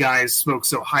so many guys spoke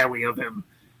so highly of him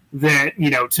that,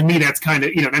 to me, that's kind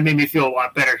of, that made me feel a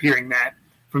lot better hearing that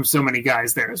from so many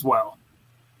guys there as well.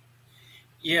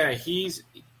 Yeah, he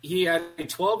had a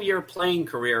 12-year playing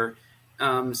career,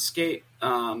 got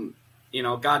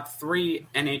 3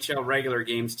 NHL regular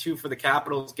games, 2 for the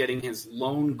Capitals, getting his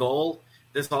lone goal.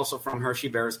 This also from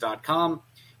HersheyBears.com.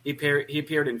 He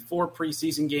appeared in 4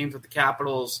 preseason games with the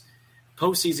Capitals,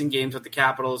 postseason games with the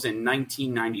Capitals in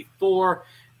 1994.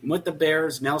 With the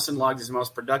Bears, Nelson logged his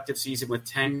most productive season with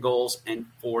 10 goals and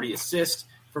 40 assists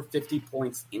for 50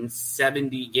 points in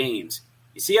 70 games.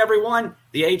 You see, everyone,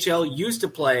 the AHL used to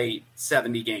play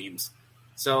 70 games,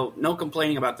 so no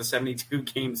complaining about the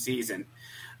 72-game season.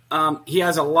 He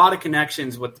has a lot of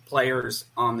connections with the players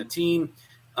on the team.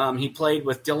 He played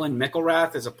with Dylan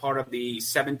Mickelrath as a part of the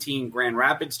 17 Grand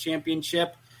Rapids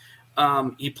Championship.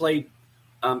 Cale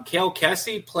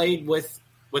Kessie played with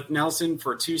Nelson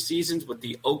for 2 seasons with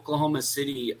the Oklahoma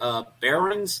City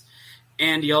Barons,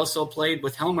 and he also played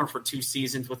with Helmer for 2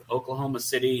 seasons with Oklahoma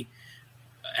City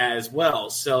as well.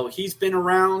 So he's been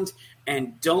around,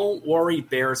 and don't worry,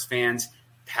 Bears fans,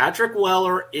 Patrick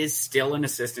Weller is still an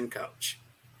assistant coach.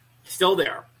 Still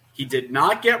there. He did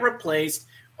not get replaced.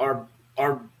 Our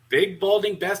big,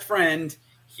 balding best friend,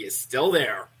 he is still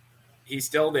there. He's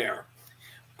still there.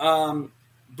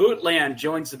 Bootland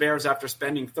joins the Bears after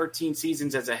spending 13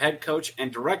 seasons as a head coach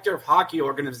and director of hockey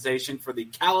organization for the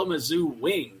Kalamazoo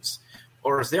Wings,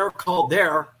 or as they're called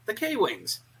there, the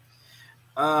K-Wings.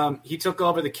 He took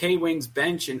over the K-Wings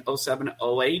bench in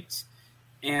 07-08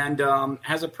 and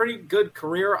has a pretty good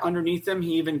career underneath him.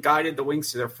 He even guided the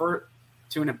Wings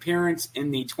to an appearance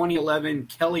in the 2011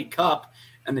 Kelly Cup,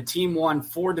 and the team won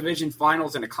 4 division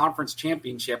finals and a conference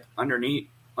championship underneath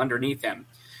him.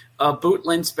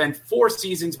 Bootland spent 4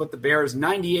 seasons with the Bears,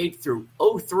 98 through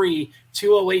 03,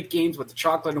 208 games with the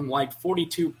Chocolate and White,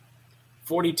 42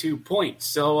 points.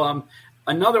 So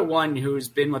another one who's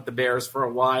been with the Bears for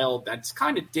a while that's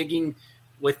kind of digging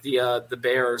with the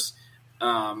Bears.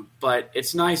 But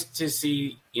it's nice to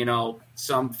see,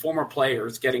 some former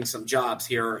players getting some jobs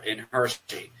here in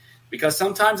Hershey. Because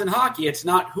sometimes in hockey, it's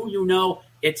not who you know,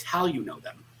 it's how you know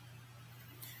them.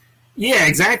 Yeah,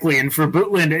 exactly. And for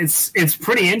Bootland, it's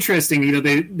pretty interesting.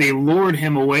 They lured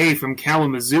him away from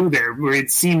Kalamazoo there, where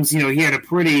it seems, he had a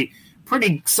pretty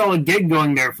solid gig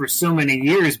going there for so many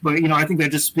years. But, I think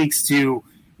that just speaks to,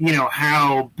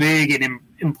 how big and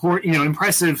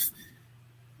impressive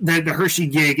that the Hershey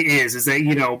gig is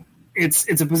that,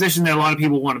 it's a position that a lot of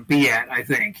people want to be at, I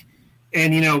think.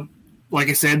 And, like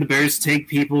I said, the Bears take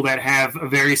people that have a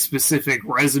very specific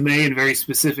resume and a very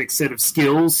specific set of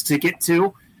skills to get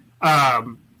to.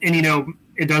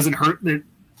 It doesn't hurt that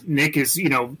Nick is,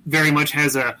 very much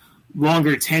has a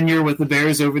longer tenure with the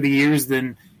Bears over the years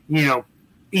than,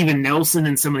 even Nelson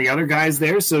and some of the other guys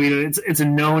there. So, it's a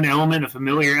known element, a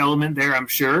familiar element there, I'm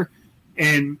sure.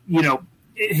 And,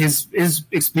 his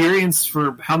experience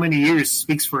for how many years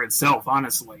speaks for itself,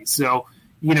 honestly. So,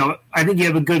 I think you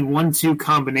have a good 1-2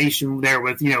 combination there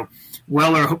with,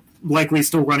 Weller likely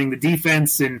still running the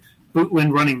defense and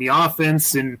Bootland running the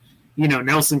offense and,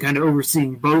 Nelson kind of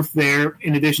overseeing both there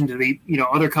in addition to the,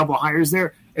 other couple hires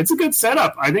there. It's a good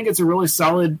setup. I think it's a really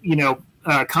solid,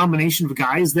 combination of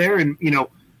guys there. And,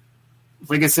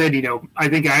 like I said, I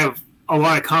think I have a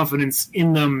lot of confidence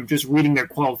in them just reading their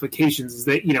qualifications is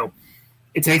that,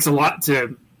 it takes a lot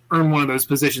to earn one of those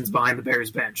positions behind the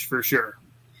Bears bench for sure.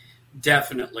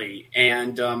 Definitely.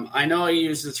 And I know I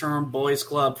use the term boys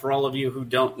club. For all of you who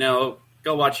don't know,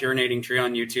 go watch Urinating Tree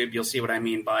on YouTube. You'll see what I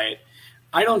mean by it.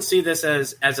 I don't see this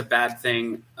as a bad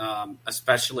thing,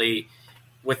 especially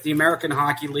with the American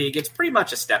Hockey League. It's pretty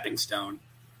much a stepping stone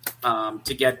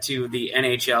to get to the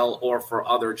NHL or for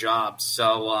other jobs.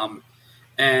 So,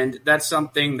 and that's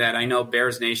something that I know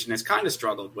Bears Nation has kind of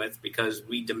struggled with because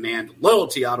we demand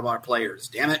loyalty out of our players.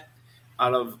 Damn it.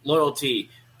 Out of loyalty,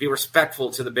 be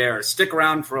respectful to the Bears. Stick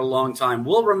around for a long time.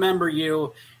 We'll remember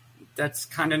you. That's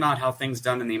kind of not how things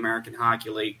done in the American Hockey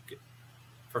League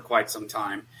for quite some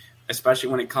time, especially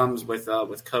when it comes with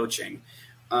coaching.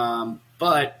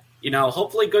 But,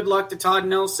 hopefully good luck to Todd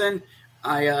Nelson.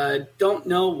 I don't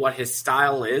know what his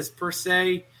style is per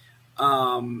se,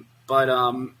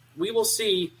 but we will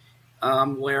see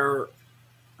where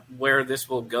this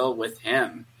will go with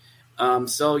him.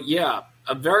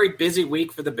 A very busy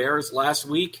week for the Bears last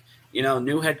week.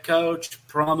 New head coach,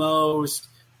 promos,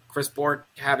 Chris Bork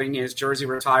having his jersey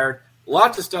retired.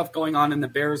 Lots of stuff going on in the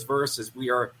Bears-verse as we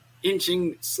are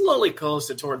inching slowly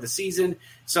closer toward the season.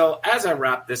 So as I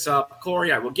wrap this up,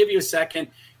 Corey, I will give you a second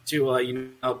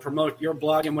to promote your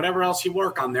blog and whatever else you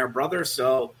work on there, brother.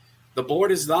 So the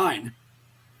board is thine.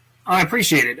 I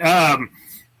appreciate it.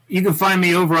 You can find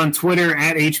me over on Twitter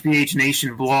at HBH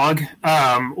Nation Blog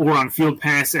or on Field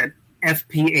Pass at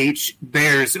FPH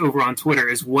Bears over on Twitter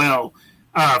as well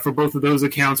for both of those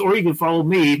accounts. Or you can follow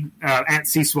me at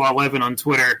CSWA11 on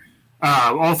Twitter.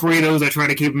 All 3 of those, I try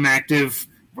to keep them active.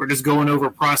 We're just going over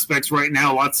prospects right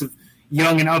now. Lots of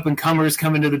young and up-and-comers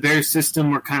coming to the Bears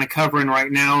system we're kind of covering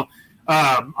right now.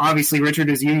 Obviously, Richard,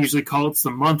 as you usually call it, it's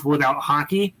the month without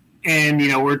hockey. And,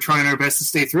 we're trying our best to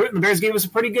stay through it. And the Bears gave us a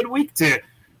pretty good week to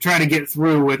try to get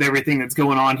through with everything that's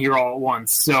going on here all at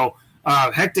once. So,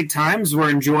 hectic times. We're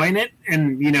enjoying it.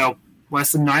 And,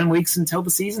 less than 9 weeks until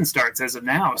the season starts as of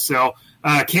now. So,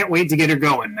 can't wait to get her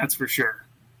going. That's for sure.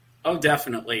 Oh,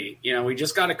 definitely. We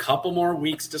just got a couple more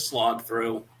weeks to slog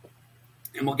through.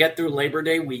 And we'll get through Labor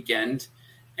Day weekend.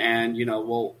 And,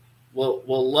 we'll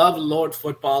love Lord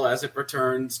football as it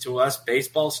returns to us.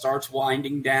 Baseball starts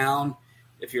winding down.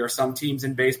 If you're some teams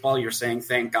in baseball, you're saying,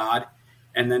 thank God.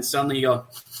 And then suddenly you go,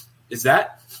 is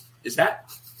that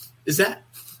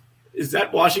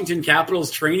Washington Capitals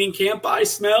training camp I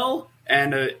smell?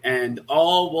 And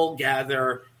all will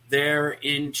gather there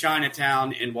in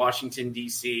Chinatown in Washington,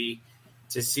 D.C.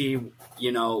 to see,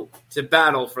 to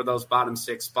battle for those bottom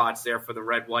 6 spots there for the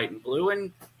red, white, and blue.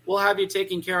 And we'll have you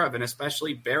taken care of. And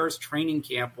especially Bears training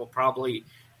camp will probably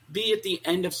be at the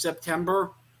end of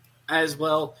September as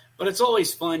well. But it's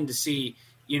always fun to see,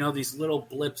 these little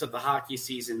blips of the hockey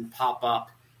season pop up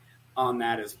on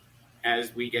that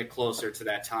as we get closer to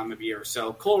that time of year.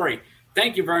 So, Corey,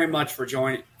 thank you very much for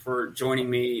joining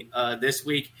me this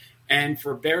week. And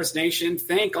for Bears Nation,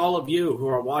 thank all of you who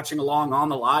are watching along on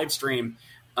the live stream.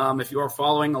 If you are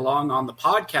following along on the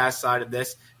podcast side of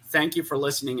this, thank you for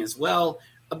listening as well.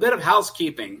 A bit of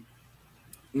housekeeping.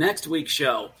 Next week's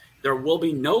show, there will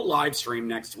be no live stream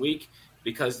next week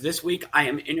because this week I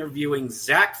am interviewing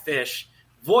Zach Fish,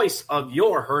 voice of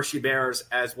your Hershey Bears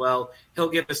as well. He'll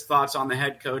give his thoughts on the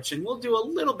head coach, and we'll do a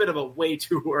little bit of a way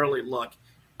too early look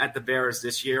at the Bears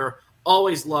this year.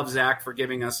 Always love Zach for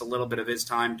giving us a little bit of his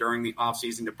time during the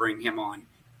offseason to bring him on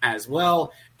as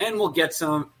well. And we'll get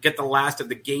the last of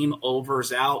the game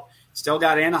overs out. Still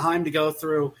got Anaheim to go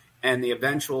through and the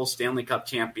eventual Stanley Cup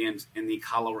champions in the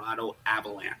Colorado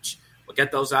Avalanche. We'll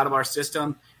get those out of our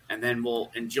system, and then we'll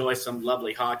enjoy some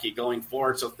lovely hockey going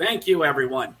forward. So thank you,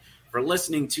 everyone, for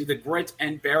listening to the Grit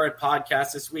and Bear It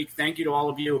podcast this week. Thank you to all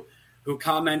of you who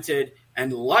commented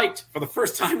and liked. For the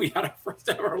first time, we had our first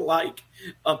ever like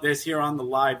of this here on the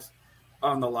live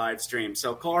stream.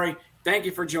 So, Corey, thank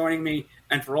you for joining me.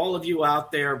 And for all of you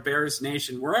out there, Bears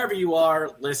Nation, wherever you are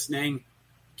listening,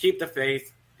 keep the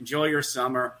faith, enjoy your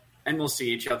summer, and we'll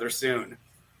see each other soon.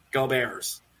 Go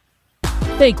Bears.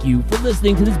 Thank you for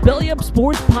listening to this Belly Up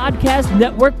Sports Podcast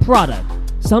Network product.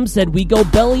 Some said we go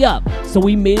belly up, so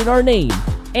we made it our name,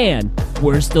 and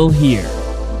we're still here.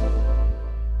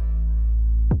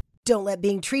 Don't let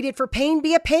being treated for pain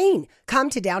be a pain.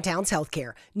 Come to Downtown's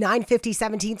Healthcare, 950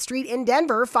 17th Street in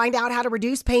Denver. Find out how to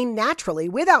reduce pain naturally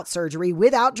without surgery,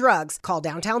 without drugs. Call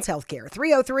Downtown's Healthcare,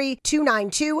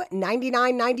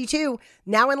 303-292-9992,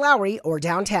 now in Lowry or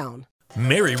downtown.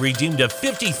 Mary redeemed a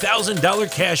 $50,000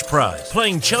 cash prize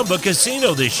playing Chumba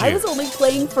Casino this year. I was only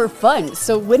playing for fun,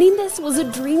 so winning this was a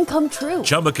dream come true.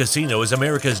 Chumba Casino is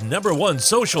America's #1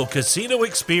 social casino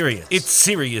experience. It's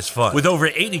serious fun. With over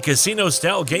 80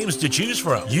 casino-style games to choose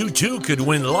from, you too could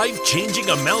win life-changing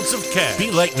amounts of cash.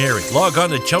 Be like Mary. Log on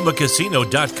to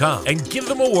ChumbaCasino.com and give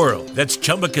them a whirl. That's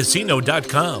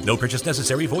ChumbaCasino.com. No purchase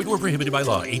necessary. Void where prohibited by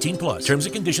law. 18+. Terms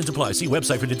and conditions apply. See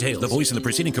website for details. The voice in the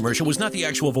preceding commercial was not the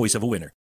actual voice of a winner.